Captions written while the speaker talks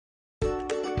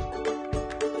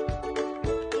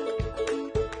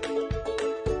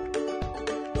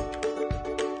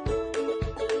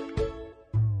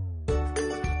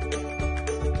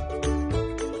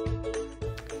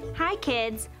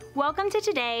kids, welcome to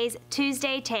today's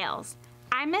Tuesday Tales.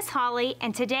 I'm Miss Holly,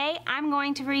 and today I'm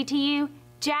going to read to you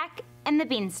Jack and the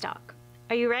Beanstalk.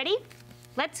 Are you ready?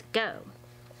 Let's go.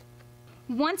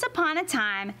 Once upon a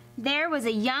time, there was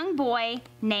a young boy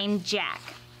named Jack.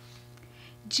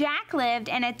 Jack lived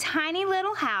in a tiny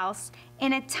little house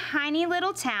in a tiny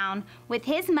little town with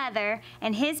his mother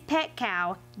and his pet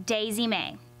cow, Daisy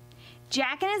May.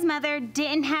 Jack and his mother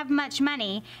didn't have much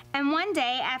money, and one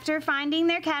day after finding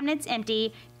their cabinets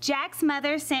empty, Jack's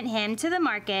mother sent him to the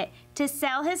market to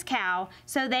sell his cow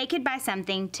so they could buy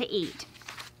something to eat.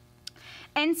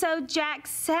 And so Jack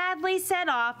sadly set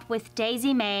off with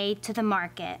Daisy May to the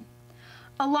market.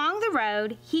 Along the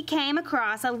road, he came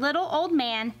across a little old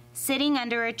man sitting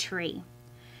under a tree.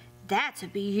 "That's a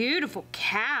beautiful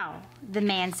cow," the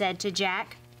man said to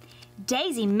Jack.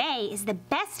 "Daisy May is the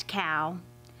best cow."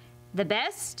 "The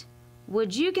best?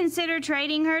 Would you consider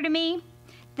trading her to me?"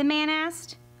 the man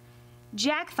asked.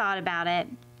 Jack thought about it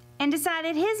and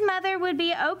decided his mother would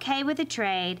be okay with a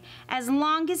trade as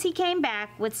long as he came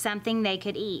back with something they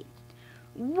could eat.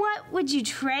 "What would you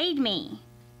trade me?"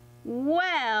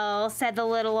 "Well," said the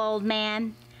little old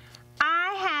man,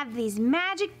 "I have these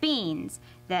magic beans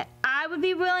that I would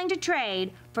be willing to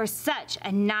trade for such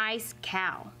a nice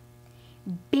cow."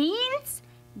 "Beans?"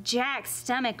 Jack's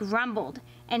stomach rumbled,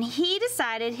 and he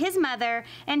decided his mother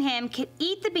and him could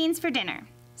eat the beans for dinner.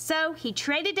 So he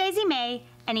traded Daisy May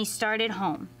and he started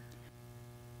home.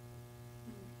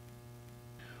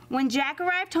 When Jack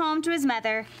arrived home to his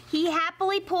mother, he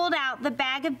happily pulled out the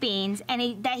bag of beans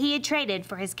that he had traded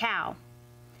for his cow.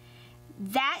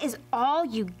 "That is all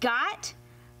you got?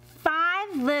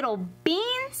 5 little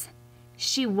beans?"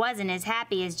 She wasn't as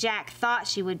happy as Jack thought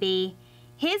she would be.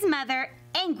 His mother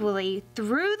angrily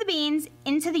threw the beans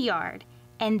into the yard,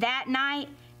 and that night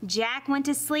Jack went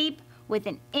to sleep with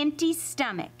an empty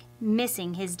stomach,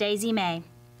 missing his Daisy May.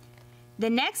 The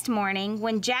next morning,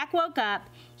 when Jack woke up,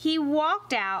 he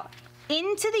walked out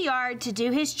into the yard to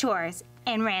do his chores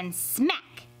and ran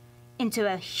smack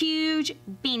into a huge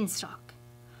beanstalk.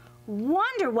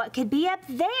 "Wonder what could be up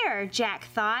there," Jack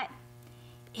thought.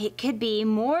 "It could be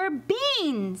more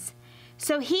beans."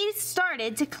 So he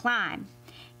started to climb.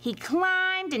 He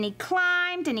climbed and he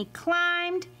climbed and he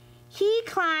climbed. He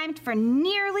climbed for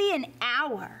nearly an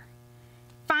hour.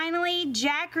 Finally,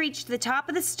 Jack reached the top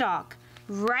of the stalk,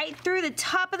 right through the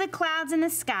top of the clouds in the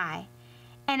sky.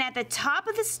 And at the top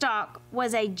of the stalk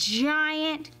was a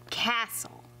giant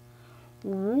castle.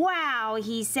 "Wow,"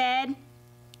 he said.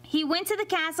 He went to the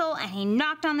castle and he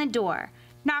knocked on the door.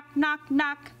 Knock, knock,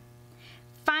 knock.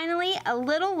 Finally, a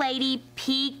little lady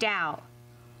peeked out.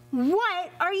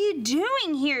 "What are you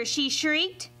doing here?" she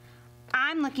shrieked.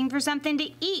 "I'm looking for something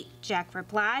to eat," Jack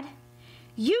replied.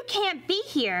 "You can't be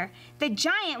here. The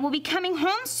giant will be coming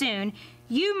home soon.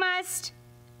 You must—"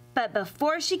 But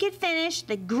before she could finish,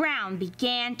 the ground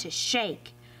began to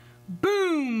shake.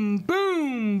 Boom,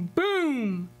 boom,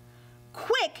 boom.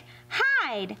 "Quick,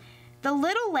 hide!" The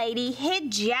little lady hid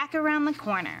Jack around the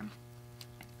corner.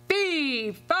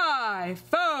 "Fee, fi,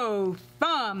 fo,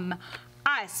 fum.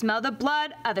 I smell the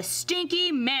blood of a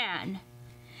stinky man."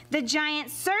 The giant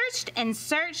searched and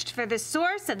searched for the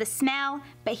source of the smell,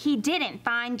 but he didn't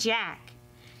find Jack.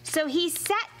 So he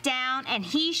sat down and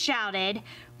he shouted,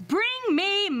 "Bring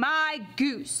me my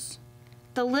goose."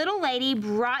 The little lady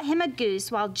brought him a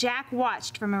goose while Jack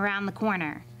watched from around the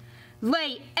corner.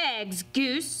 "Lay eggs,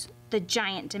 goose," the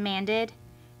giant demanded.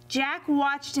 Jack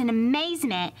watched in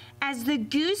amazement as the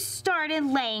goose started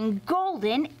laying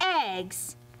golden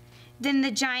eggs. Then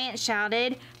the giant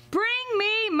shouted, "Bring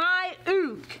me my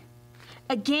ook."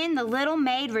 Again the little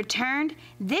maid returned,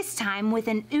 this time with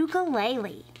an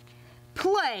ukulele.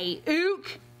 "Play,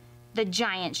 ook," the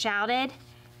giant shouted.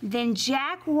 Then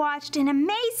Jack watched in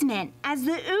amazement as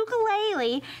the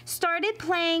ukulele started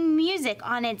playing music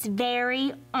on its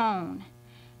very own.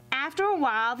 After a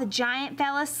while, the giant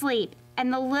fell asleep,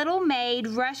 and the little maid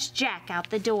rushed Jack out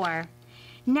the door.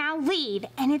 "Now leave,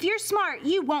 and if you're smart,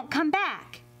 you won't come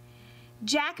back."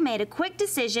 Jack made a quick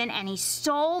decision, and he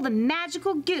stole the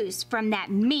magical goose from that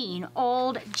mean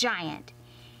old giant.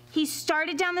 He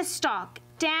started down the stalk.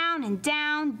 Down and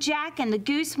down Jack and the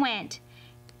goose went.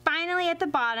 Finally, at the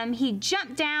bottom, he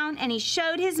jumped down and he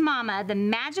showed his mama the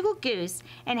magical goose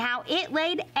and how it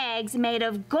laid eggs made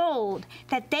of gold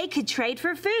that they could trade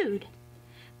for food.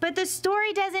 But the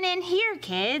story doesn't end here,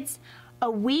 kids. A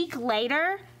week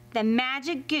later, the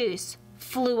magic goose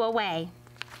flew away.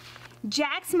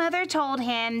 Jack's mother told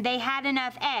him they had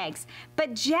enough eggs,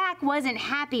 but Jack wasn't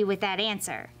happy with that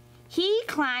answer. He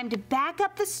climbed back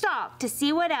up the stalk to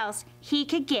see what else he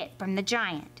could get from the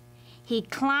giant. He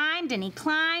climbed and he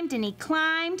climbed and he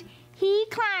climbed. He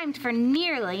climbed for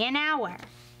nearly an hour.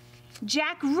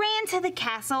 Jack ran to the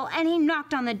castle and he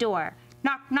knocked on the door.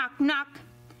 Knock, knock, knock.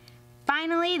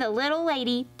 Finally, the little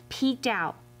lady peeked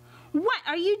out. "What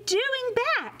are you doing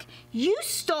back? You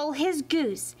stole his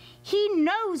goose. He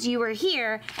knows you were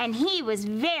here and he was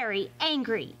very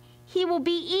angry. He will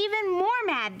be even more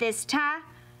mad this time."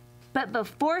 But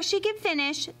before she could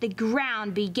finish, the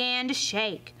ground began to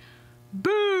shake.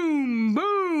 Boom,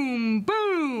 boom,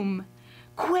 boom.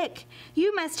 "Quick,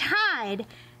 you must hide."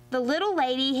 The little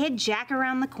lady hid Jack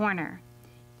around the corner.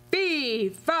 "Fee,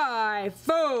 fi,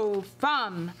 fo,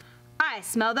 fum. I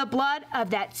smell the blood of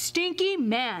that stinky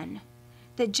man."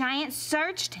 The giant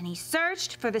searched and he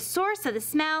searched for the source of the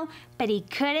smell, but he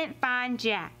couldn't find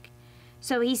Jack.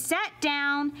 So he sat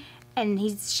down and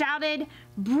he shouted,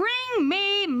 "Bring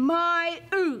me my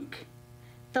ook."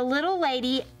 The little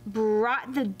lady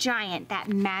brought the giant that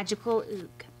magical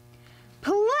ook.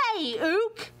 "Play,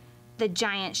 ook," the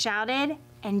giant shouted,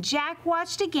 and Jack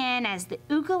watched again as the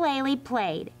ukulele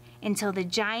played until the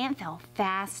giant fell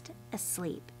fast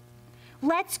asleep.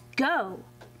 "Let's go."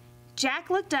 Jack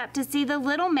looked up to see the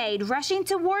little maid rushing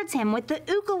towards him with the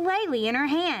ukulele in her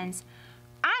hands.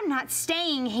 "I'm not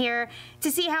staying here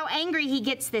to see how angry he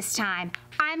gets this time.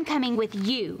 I'm coming with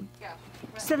you."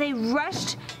 So they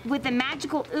rushed with the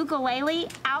magical ukulele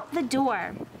out the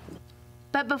door.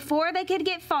 But before they could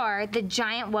get far, the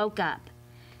giant woke up.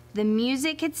 The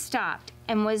music had stopped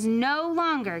and was no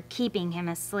longer keeping him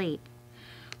asleep.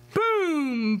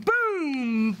 "Boom,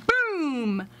 boom,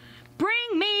 boom!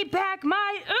 Bring me back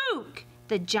my ook!"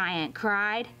 the giant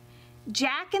cried.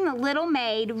 Jack and the little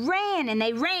maid ran and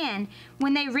they ran.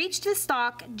 When they reached the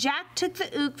stalk, Jack took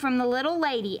the ook from the little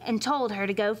lady and told her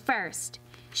to go first.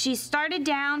 She started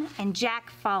down and Jack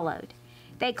followed.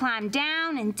 They climbed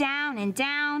down and down and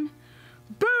down.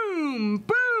 Boom,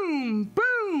 boom,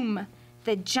 boom!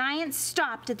 The giant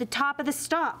stopped at the top of the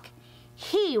stalk.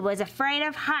 He was afraid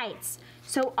of heights,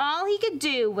 so all he could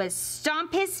do was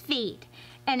stomp his feet,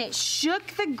 and it shook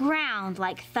the ground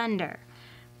like thunder.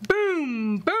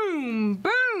 Boom, boom,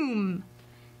 boom!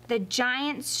 The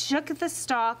giant shook the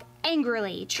stalk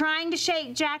angrily, trying to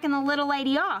shake Jack and the little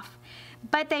lady off,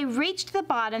 but they reached the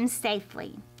bottom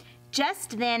safely.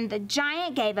 Just then, the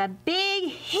giant gave a big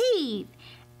heave,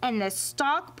 and the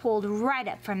stalk pulled right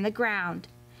up from the ground.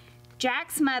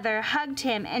 Jack's mother hugged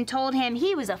him and told him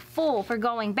he was a fool for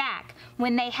going back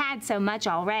when they had so much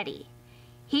already.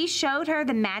 He showed her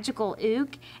the magical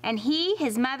ook, and he,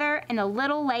 his mother, and the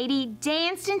little lady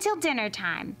danced until dinner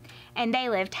time, and they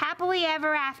lived happily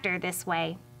ever after this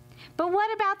way. But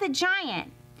what about the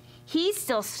giant? He's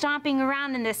still stomping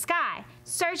around in the sky,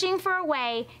 searching for a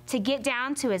way to get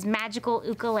down to his magical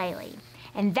ukulele.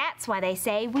 And that's why they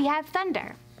say we have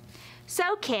thunder.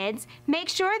 So kids, make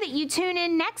sure that you tune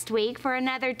in next week for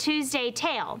another Tuesday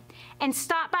Tale, and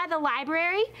stop by the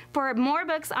library for more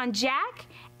books on Jack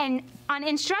and on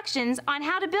instructions on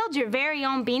how to build your very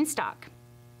own beanstalk.